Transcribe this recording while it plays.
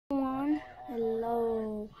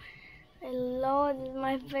This is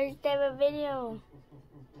my first ever video.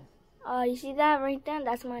 You see that right there?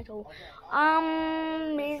 That's my tool.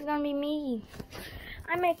 It's gonna be me.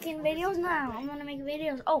 I'm making videos now. I'm gonna make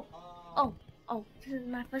videos. Oh. This is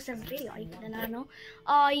my first ever video. I did not know.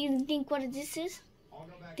 You think what this is?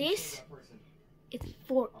 This is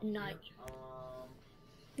Fortnite.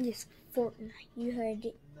 Yes, Fortnite. You heard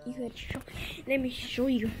it. You heard it. Let me show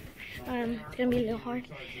you. It's gonna be a little hard,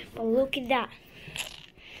 but look at that.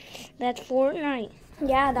 That's Fortnite.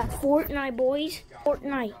 Yeah, that's Fortnite, boys.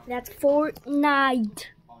 Fortnite. That's Fortnite.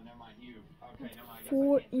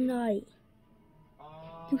 Fortnite.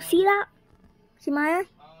 You see that? See Maya?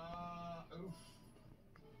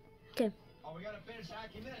 Okay. Oh, we gotta finish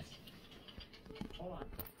hacking this. Hold on.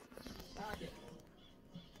 Hack it.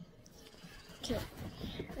 Okay.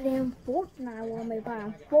 Then Fortnite will be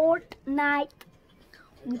playing. Fortnite.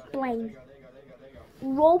 We playing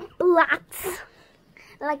Roblox.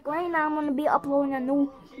 Like right now, I'm gonna be uploading a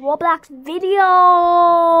new Roblox video.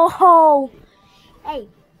 Hey,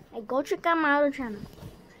 go check out my other channel.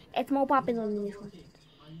 It's more popular than this one.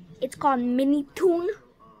 It's called Mini Toon.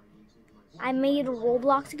 I made a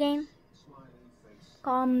Roblox game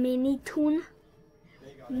called Mini Toon.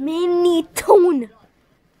 Mini Toon.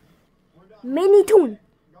 Mini Toon.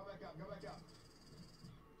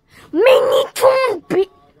 Mini Toon.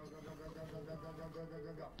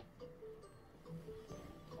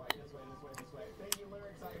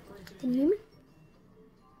 Can you hear me?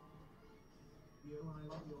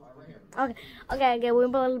 Okay, we're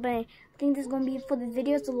about to I think this is gonna be for the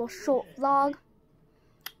video. It's a little short vlog.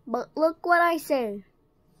 But look what I say.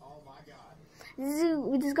 This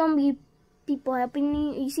is gonna be people helping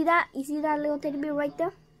me. You see that? You see that little teddy bear right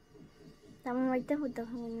there? That one right there with the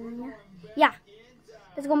yeah.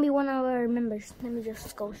 That's gonna be one of our members. Let me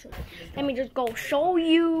just go show you. Let me just go show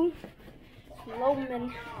you.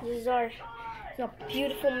 Loman. He's a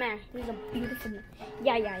beautiful man. He's a beautiful man.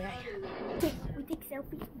 Yeah. We take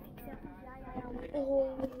selfies.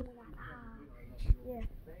 Oh. Yeah.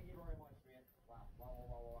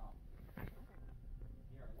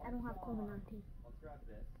 I don't have COVID-19.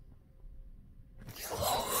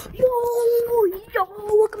 Yo,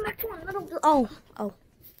 welcome back to another video. Oh,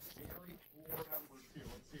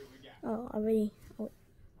 already. Oh.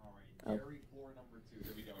 Here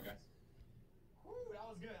we go, guys. Woo, that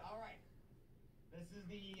was good. All right. This is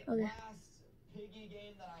the last piggy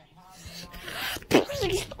game that I have.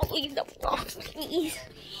 Please don't leave the vlog, please.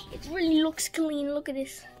 It really looks clean. Look at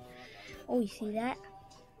this. Oh, you see that?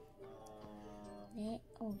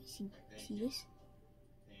 Oh, you see this?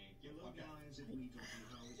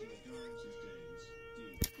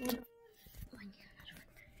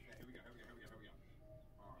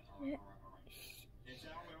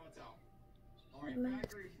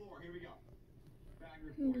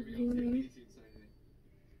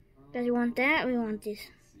 Does you want that? We want this.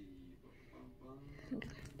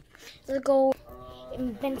 Let's go.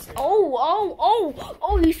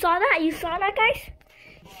 Oh! You saw that? You saw that, guys?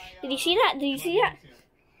 Did you see that? Did you see that?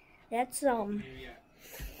 That's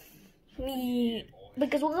me,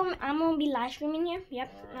 because I'm gonna be live streaming here.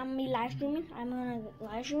 Yep, I'm gonna be live streaming. I'm gonna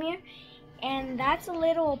live stream here, and that's a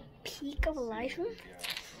little peek of a live stream.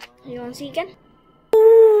 You wanna see again?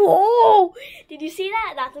 Oh! Did you see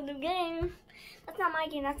that? That's a new game. That's not my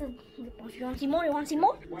game. That's a. If you wanna see more, you wanna see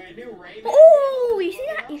more? Oh! You see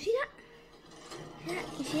that? You see that?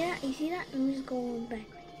 You see that? You see that? Let me just go back.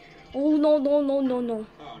 Oh no! Oh,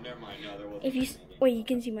 never mind. No, there wasn't. If you wait, you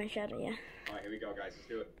can see my shadow. Yeah. All right, here we go, guys. Let's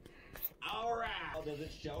do it. All right. Oh, does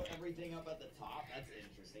it show everything up at the top? That's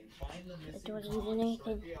interesting. Find the missing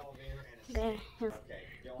anything. Okay. Okay.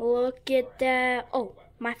 Look at that. Oh,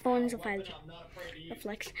 my phone is a 5G. A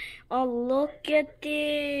flex. Oh, look at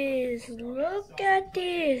this. Look at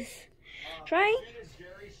this. Try.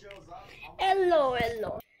 Hello.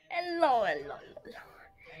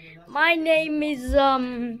 My name is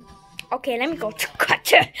okay, let me go.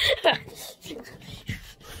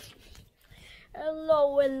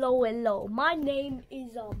 Hello. My name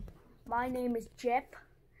is Jeff.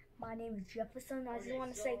 My name is Jefferson. I just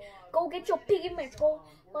want to say, go get your pigments. Go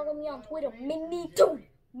follow me on Twitter. Mini Toon.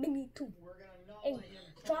 And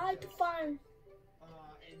try to find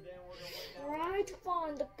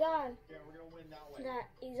the guy that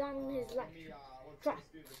is on his life. Try.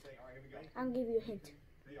 I'll give you a hint.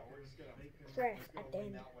 Fresh at the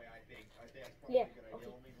end. Yeah.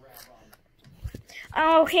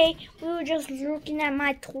 Okay. We were just looking at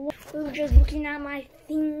my toy. We were just looking at my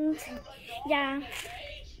things. Yeah.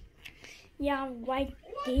 Right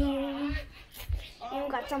there. And we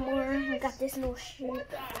got some more. We got this little shit.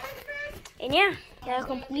 And yeah, that'll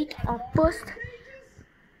complete our first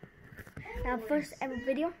Our first ever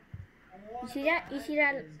video. You see that? You see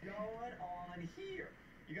that? What is going on here?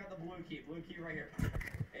 You got the blue key right here.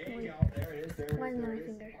 There you go. There it is. There it is. Where's my There it is.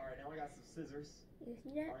 finger? All right, now I got some scissors. You see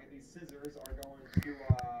that? All right, these scissors are going to.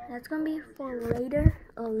 That's gonna be for later,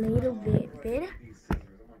 a later vid. These scissors. I'm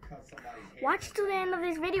gonna cut somebody's hair. Watch to the end of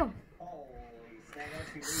this video, Holy snap,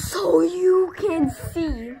 that's so you can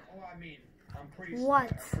see Oh, I mean, I'm pretty sure.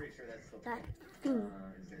 what I'm pretty sure that's the. that thing.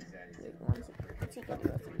 Is that Let's see, look at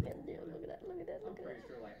that, look at that, look at that, I'm look at pretty that.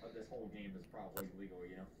 sure like this whole game is probably legal,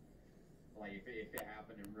 you know. Like if it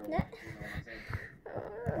happened in real Yeah. life, you know what I'm saying?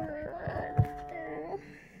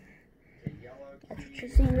 Okay, yellow key. You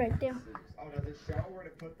see right there. Oh, does it show where to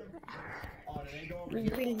put them? Oh, do they go over You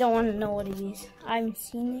here? really don't want to know what it is. I haven't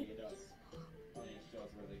seen it. It does. Oh, yeah, it shows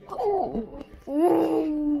where they go. Oh,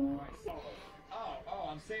 ooh. Oh,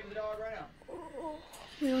 I'm saving the dog right now.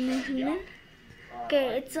 You don't know who that?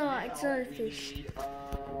 Okay, it's a fish.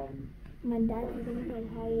 My dad is gonna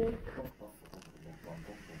hire.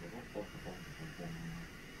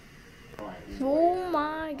 Oh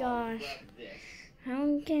my gosh.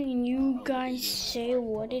 How can you guys say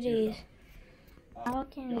what it is? How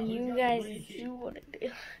can you guys do what it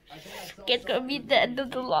is? It's gonna be the end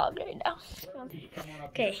of the vlog right now.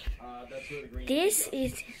 Okay. This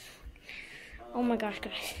is. Oh my gosh,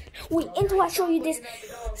 guys. Wait, until I show you this,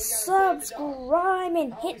 subscribe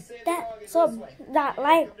and hit that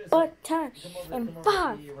like button. And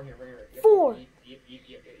 5, 4,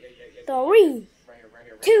 3,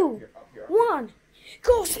 2, 1.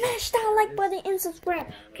 Go smash that like button and subscribe.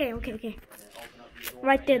 Okay.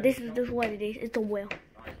 Right there, this is what it is. It's a whale.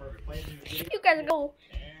 You guys go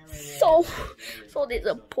so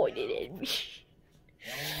disappointed in me.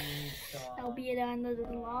 That'll be the end of the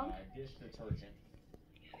vlog.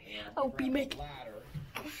 I'll be making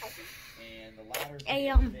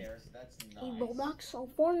a Roblox or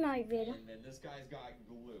Fortnite video. And then this guy's got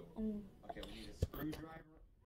glue.